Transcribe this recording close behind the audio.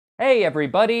Hey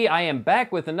everybody, I am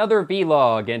back with another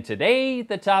vlog, and today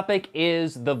the topic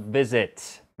is The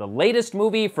Visit, the latest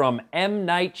movie from M.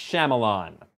 Night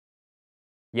Shyamalan.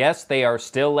 Yes, they are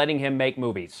still letting him make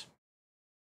movies.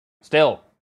 Still.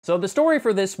 So the story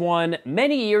for this one,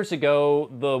 many years ago,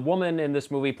 the woman in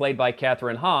this movie played by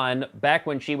Kathryn Hahn, back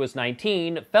when she was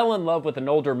 19, fell in love with an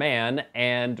older man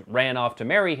and ran off to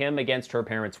marry him against her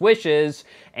parents' wishes,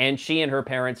 and she and her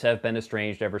parents have been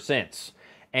estranged ever since.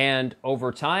 And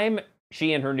over time,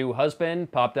 she and her new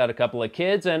husband popped out a couple of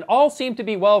kids, and all seemed to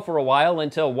be well for a while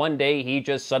until one day he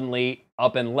just suddenly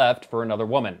up and left for another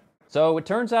woman. So it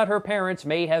turns out her parents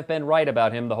may have been right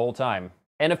about him the whole time.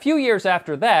 And a few years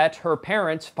after that, her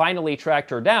parents finally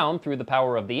tracked her down through the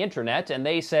power of the internet, and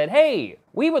they said, "Hey,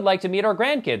 we would like to meet our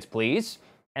grandkids, please."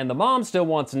 And the mom still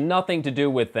wants nothing to do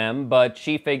with them, but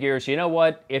she figures, you know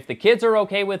what, if the kids are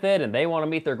okay with it and they want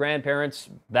to meet their grandparents,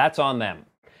 that's on them.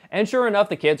 And sure enough,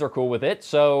 the kids are cool with it,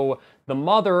 so the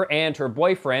mother and her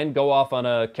boyfriend go off on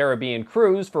a Caribbean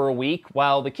cruise for a week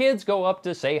while the kids go up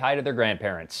to say hi to their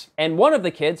grandparents. And one of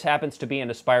the kids happens to be an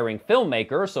aspiring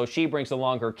filmmaker, so she brings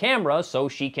along her camera so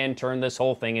she can turn this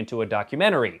whole thing into a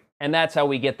documentary. And that's how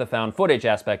we get the found footage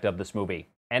aspect of this movie.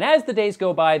 And as the days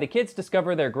go by, the kids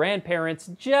discover their grandparents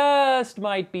just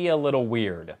might be a little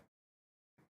weird.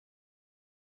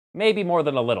 Maybe more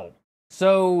than a little.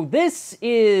 So this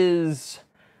is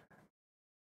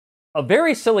a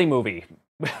very silly movie,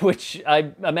 which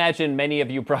I imagine many of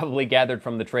you probably gathered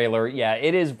from the trailer. Yeah,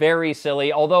 it is very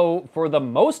silly, although for the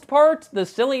most part, the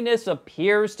silliness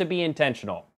appears to be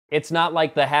intentional. It's not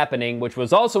like The Happening, which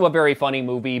was also a very funny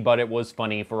movie, but it was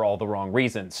funny for all the wrong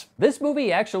reasons. This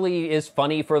movie actually is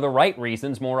funny for the right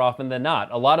reasons more often than not.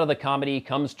 A lot of the comedy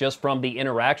comes just from the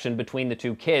interaction between the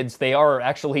two kids. They are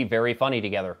actually very funny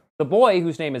together. The boy,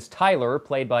 whose name is Tyler,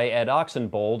 played by Ed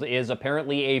Oxenbould, is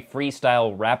apparently a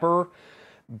freestyle rapper,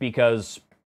 because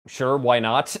sure, why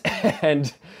not?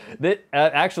 And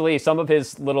actually, some of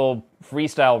his little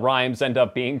freestyle rhymes end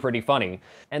up being pretty funny.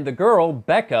 And the girl,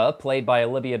 Becca, played by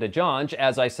Olivia DeJonge,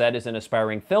 as I said, is an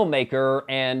aspiring filmmaker,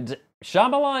 and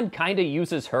Shyamalan kind of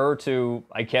uses her to,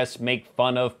 I guess, make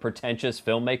fun of pretentious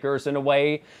filmmakers in a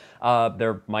way.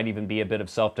 There might even be a bit of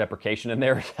self-deprecation in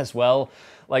there as well.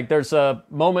 Like, there's a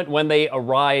moment when they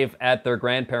arrive at their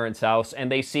grandparents' house and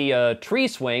they see a tree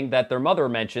swing that their mother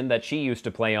mentioned that she used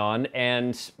to play on,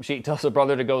 and she tells her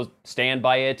brother to go stand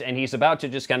by it, and he's about to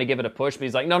just kind of give it a push, but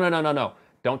he's like, no,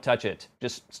 don't touch it.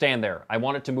 Just stand there. I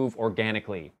want it to move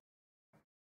organically.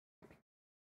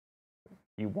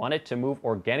 You want it to move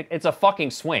organic? It's a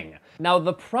fucking swing. Now,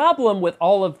 the problem with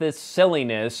all of this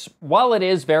silliness, while it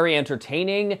is very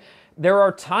entertaining, there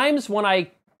are times when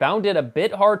I found it a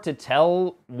bit hard to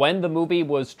tell when the movie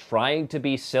was trying to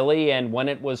be silly and when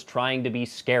it was trying to be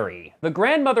scary. The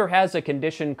grandmother has a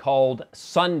condition called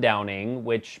sundowning,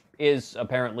 which is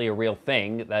apparently a real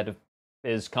thing that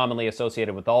is commonly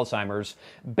associated with Alzheimer's.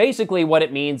 Basically, what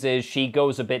it means is she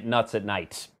goes a bit nuts at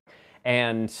night.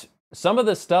 And some of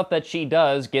the stuff that she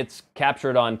does gets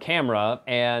captured on camera,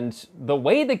 and the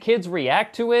way the kids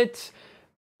react to it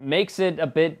makes it a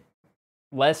bit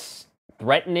less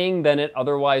threatening than it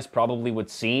otherwise probably would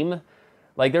seem.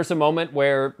 Like, there's a moment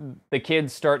where the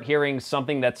kids start hearing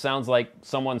something that sounds like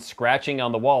someone scratching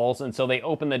on the walls, and so they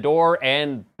open the door,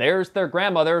 and there's their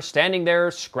grandmother standing there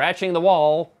scratching the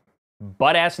wall,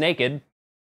 butt-ass naked.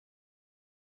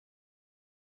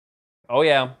 Oh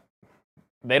yeah.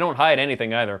 They don't hide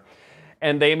anything either.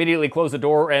 And they immediately close the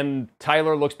door, and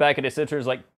Tyler looks back at his sister and is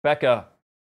like, "Becca,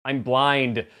 I'm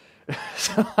blind."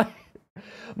 So,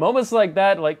 moments like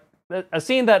that, like a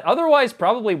scene that otherwise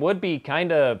probably would be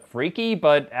kind of freaky,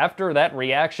 but after that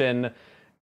reaction,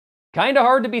 kind of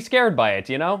hard to be scared by it,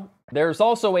 you know? There's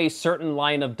also a certain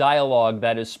line of dialogue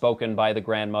that is spoken by the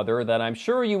grandmother that I'm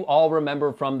sure you all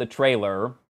remember from the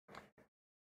trailer.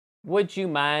 "Would you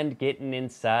mind getting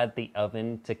inside the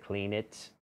oven to clean it?"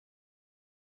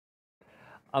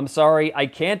 I'm sorry, I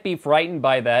can't be frightened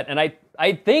by that, and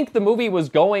I think the movie was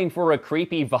going for a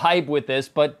creepy vibe with this,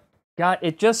 but God,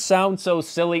 it just sounds so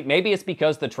silly. Maybe it's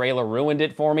because the trailer ruined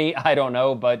it for me, I don't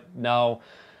know, but no.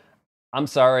 I'm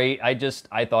sorry, I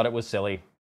thought it was silly.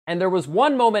 And there was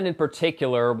one moment in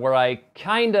particular where I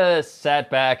kinda sat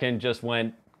back and just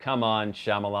went, come on,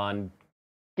 Shyamalan,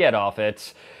 get off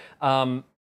it.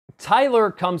 Tyler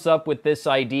comes up with this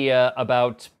idea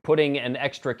about putting an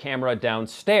extra camera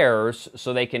downstairs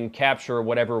so they can capture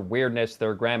whatever weirdness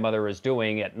their grandmother is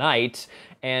doing at night.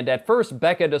 And at first,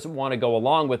 Becca doesn't want to go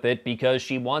along with it because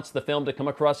she wants the film to come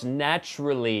across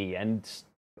naturally and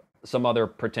some other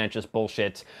pretentious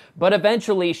bullshit. But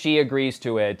eventually she agrees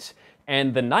to it.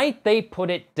 And the night they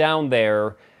put it down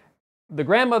there, The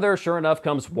grandmother, sure enough,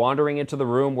 comes wandering into the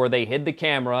room where they hid the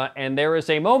camera, and there is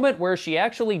a moment where she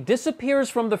actually disappears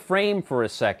from the frame for a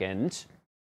second.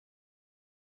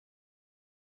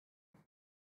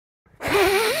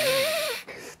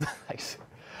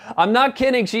 I'm not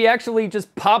kidding, she actually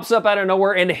just pops up out of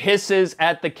nowhere and hisses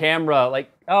at the camera. Like,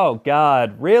 oh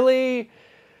God, really?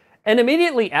 And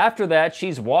immediately after that,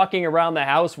 she's walking around the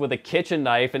house with a kitchen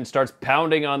knife and starts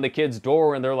pounding on the kid's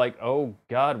door, and they're like, oh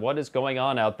God, what is going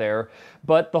on out there?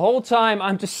 But the whole time,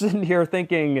 I'm just sitting here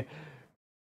thinking,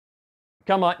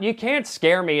 come on, you can't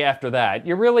scare me after that.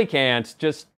 You really can't.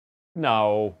 Just,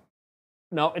 no.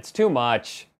 No, it's too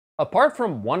much. Apart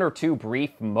from one or two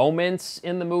brief moments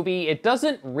in the movie, it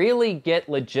doesn't really get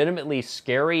legitimately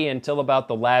scary until about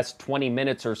the last 20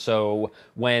 minutes or so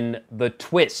when the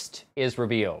twist is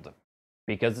revealed.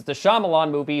 Because it's a Shyamalan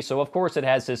movie, so of course it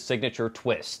has his signature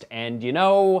twist. And you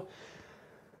know,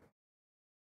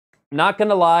 not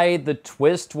gonna lie, the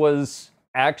twist was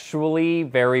actually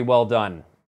very well done.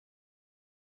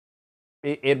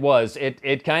 It was.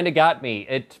 It kind of got me.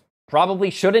 It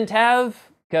probably shouldn't have,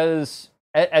 because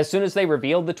as soon as they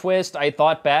revealed the twist, I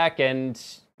thought back and,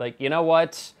 like, you know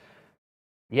what?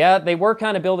 Yeah, they were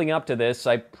kind of building up to this.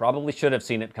 I probably should have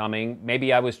seen it coming.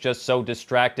 Maybe I was just so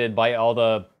distracted by all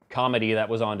the comedy that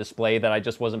was on display that I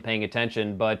just wasn't paying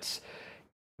attention. But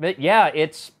yeah,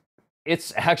 it's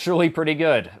actually pretty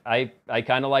good. I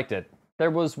kind of liked it.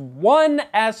 There was one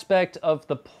aspect of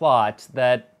the plot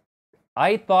that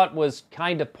I thought was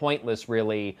kind of pointless,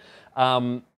 really.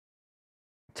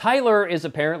 Tyler is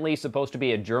apparently supposed to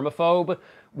be a germaphobe,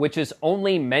 which is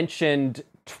only mentioned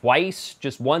twice,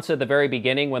 just once at the very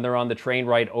beginning when they're on the train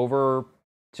ride over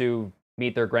to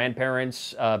meet their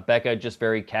grandparents. Becca just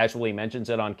very casually mentions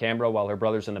it on camera while her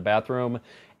brother's in the bathroom.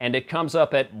 And it comes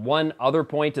up at one other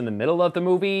point in the middle of the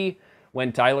movie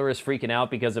when Tyler is freaking out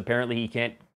because apparently he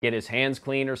can't get his hands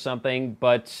clean or something.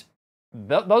 But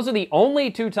those are the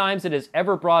only two times it is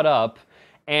ever brought up.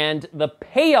 And the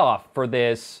payoff for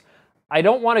this, I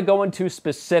don't want to go into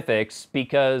specifics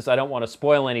because I don't want to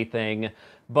spoil anything,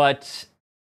 but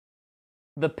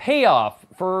the payoff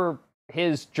for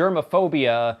his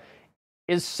germophobia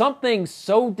is something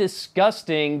so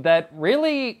disgusting that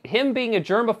really him being a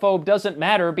germaphobe doesn't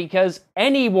matter because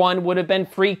anyone would have been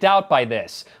freaked out by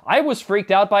this. I was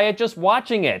freaked out by it just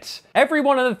watching it.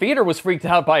 Everyone in the theater was freaked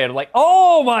out by it. Like,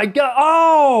 oh my God,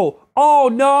 oh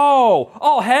no,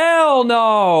 oh hell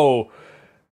no.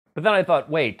 But then I thought,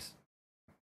 wait,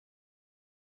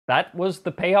 that was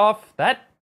the payoff? That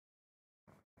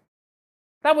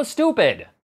was stupid.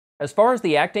 As far as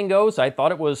the acting goes, I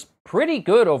thought it was pretty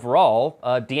good overall.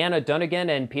 Deanna Dunnigan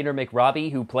and Peter McRobbie,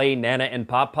 who play Nana and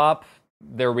Pop Pop,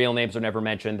 their real names are never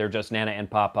mentioned, they're just Nana and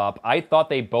Pop Pop. I thought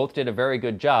they both did a very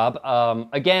good job.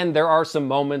 Again, there are some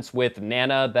moments with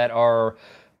Nana that are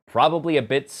probably a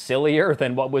bit sillier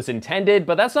than what was intended,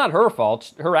 but that's not her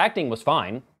fault. Her acting was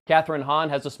fine. Kathryn Hahn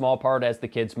has a small part as the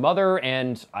kid's mother,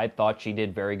 and I thought she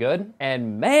did very good.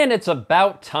 And man, it's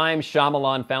about time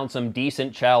Shyamalan found some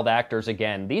decent child actors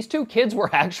again. These two kids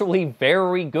were actually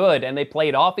very good, and they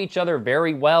played off each other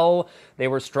very well. They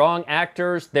were strong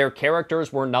actors. Their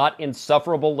characters were not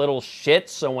insufferable little shits,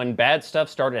 so when bad stuff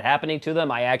started happening to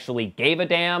them, I actually gave a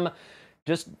damn.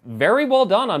 Just very well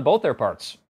done on both their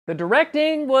parts. The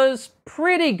directing was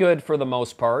pretty good for the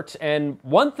most part, and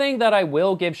one thing that I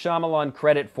will give Shyamalan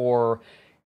credit for,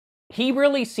 he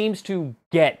really seems to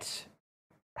get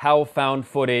how found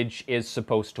footage is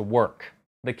supposed to work.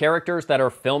 The characters that are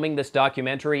filming this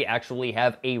documentary actually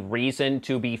have a reason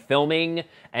to be filming,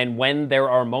 and when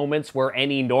there are moments where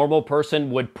any normal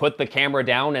person would put the camera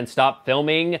down and stop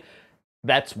filming,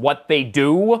 that's what they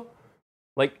do.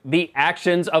 Like, the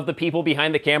actions of the people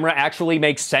behind the camera actually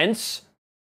make sense.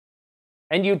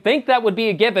 And you'd think that would be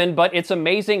a given, but it's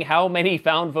amazing how many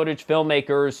found footage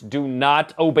filmmakers do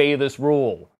not obey this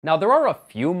rule. Now, there are a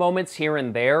few moments here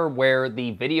and there where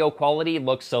the video quality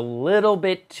looks a little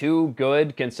bit too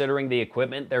good considering the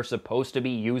equipment they're supposed to be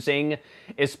using,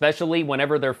 especially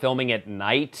whenever they're filming at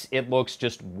night. It looks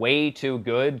just way too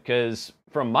good because,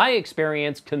 from my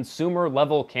experience,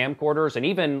 consumer-level camcorders and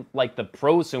even like the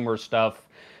prosumer stuff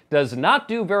does not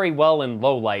do very well in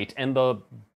low light, and the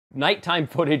nighttime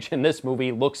footage in this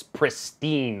movie looks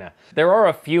pristine. There are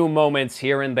a few moments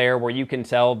here and there where you can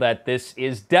tell that this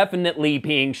is definitely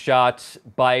being shot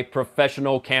by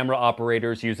professional camera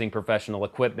operators using professional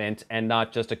equipment and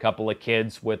not just a couple of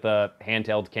kids with a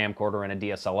handheld camcorder and a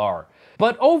DSLR.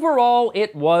 But overall,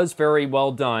 it was very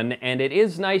well done, and it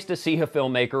is nice to see a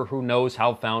filmmaker who knows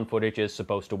how found footage is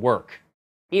supposed to work,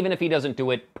 even if he doesn't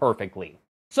do it perfectly.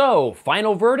 So,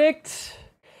 final verdict?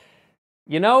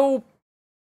 You know,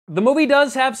 The movie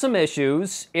does have some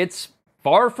issues. It's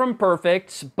far from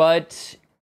perfect, but,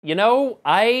 you know,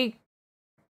 I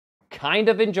kind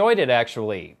of enjoyed it,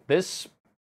 actually.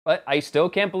 But I still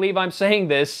can't believe I'm saying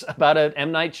this about an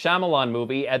M. Night Shyamalan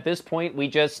movie. At this point, we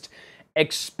just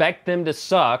expect them to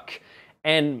suck,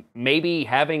 and maybe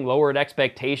having lowered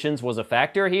expectations was a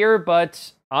factor here,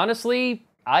 but honestly,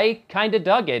 I kind of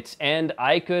dug it, and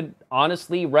I could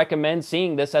honestly recommend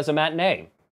seeing this as a matinee.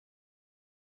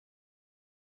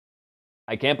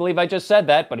 I can't believe I just said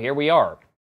that, but here we are.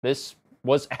 This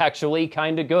was actually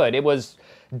kind of good. It was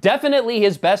definitely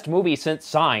his best movie since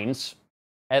Signs.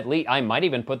 At least, I might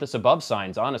even put this above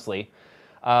Signs, honestly.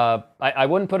 I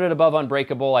wouldn't put it above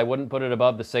Unbreakable. I wouldn't put it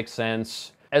above The Sixth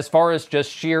Sense. As far as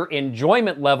just sheer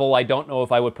enjoyment level, I don't know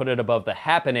if I would put it above The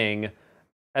Happening.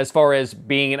 As far as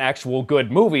being an actual good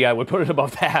movie, I would put it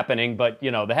above The Happening, but,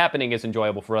 you know, The Happening is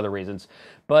enjoyable for other reasons.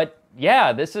 But,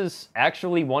 yeah, this is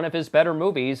actually one of his better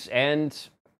movies, and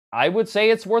I would say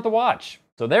it's worth a watch.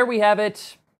 So there we have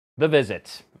it, The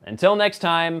Visit. Until next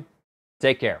time,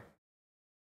 take care.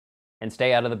 And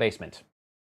stay out of the basement.